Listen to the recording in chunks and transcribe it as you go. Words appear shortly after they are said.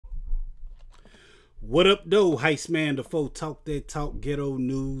What up, though? Heist man, the foe talk that talk, ghetto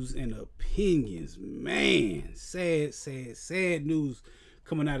news and opinions. Man, sad news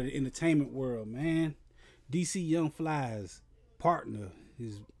coming out of the entertainment world, man. DC Young Fly's partner,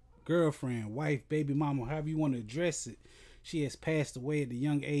 his girlfriend, wife, baby mama, however you want to address it, she has passed away at the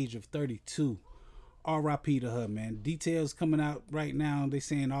young age of 32. R.I.P to her, man. Details coming out right now. They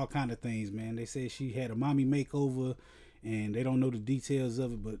saying all kind of things, man. They say she had a mommy makeover, and they don't know the details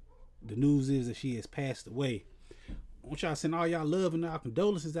of it, but the news is that she has passed away. I want y'all to send all y'all love and our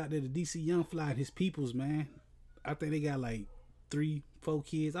condolences out there to DC Young Fly and his peoples, man. I think they got like 3, 4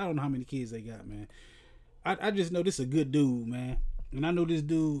 kids. I don't know how many kids they got, man. I just know this is a good dude, man. And I know this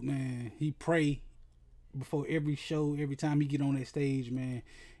dude, man, he pray before every show, every time he get on that stage, man.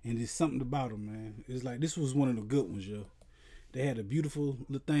 And there's something about him, man. It's like this was one of the good ones, yo. They had a beautiful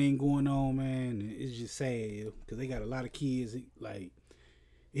little thing going on, man. And it's just sad, yo, because they got a lot of kids. Like,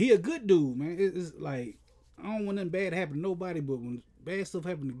 he a good dude, man. It's like, I don't want nothing bad to happen to nobody, but when bad stuff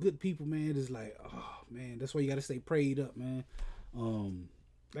happen to good people, man, it's like, oh, man, that's why you got to stay prayed up, man.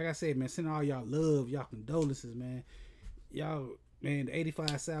 Like I said, man, send all y'all love, y'all condolences, man. Y'all, man, the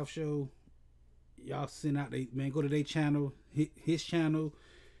 85 South show, y'all send out, man, go to their channel, his channel,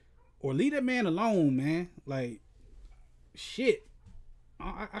 or leave that man alone, man. Like, shit.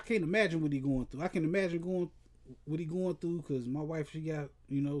 I can't imagine what he going through. I can imagine what he going through, because my wife, she got,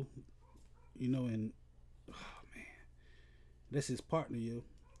 you know, and oh man, that's his partner, yo.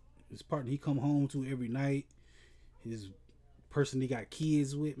 His partner he come home to every night. His person he got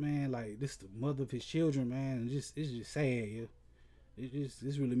kids with, man. Like, this the mother of his children, man. And it's just sad, yo.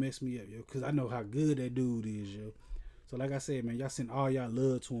 This really messed me up, yo, because I know how good that dude is, yo. So like I said, man, y'all send all y'all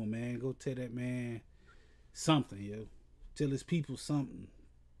love to him, man. Go tell that man something, yo. Tell his people something.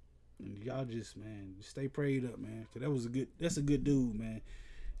 And y'all just, man, just stay prayed up, man. Cause that's a good dude, man.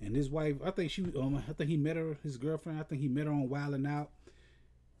 And his wife, I think he met her, his girlfriend. I think he met her on Wildin' Out.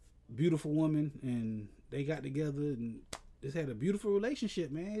 Beautiful woman, and they got together and just had a beautiful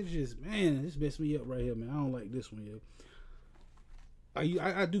relationship, man. It's just, man, this messed me up right here, man. I don't like this one, yo.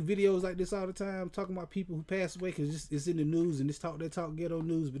 I do videos like this all the time, talking about people who passed away, because it's in the news, and this talk that talk ghetto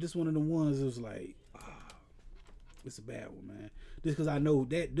news. But this one of the ones that was like, it's a bad one, man. Just because I know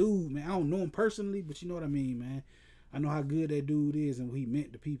that dude, man. I don't know him personally, but you know what I mean, man. I know how good that dude is and what he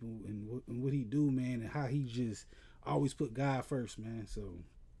meant to people and what he do, man, and how he just always put God first, man. So,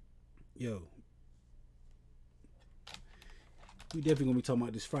 yo, we definitely gonna be talking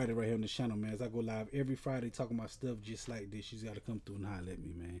about this Friday right here on the channel, man. As I go live every Friday talking about stuff just like this, you just gotta come through and holler at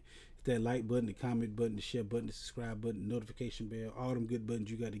me, man. Hit that like button, the comment button, the share button, the subscribe button, the notification bell, all them good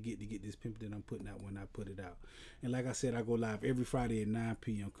buttons you got to get this pimp that I'm putting out when I put it out. And like I said, I go live every Friday at 9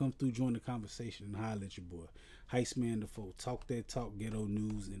 p.m. Come through, join the conversation, and holler at your boy. Heist man, the foe. Talk that talk, ghetto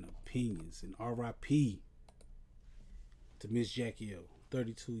news and opinions. And R.I.P to Miss Jacky Oh,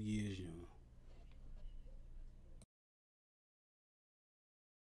 32 years young.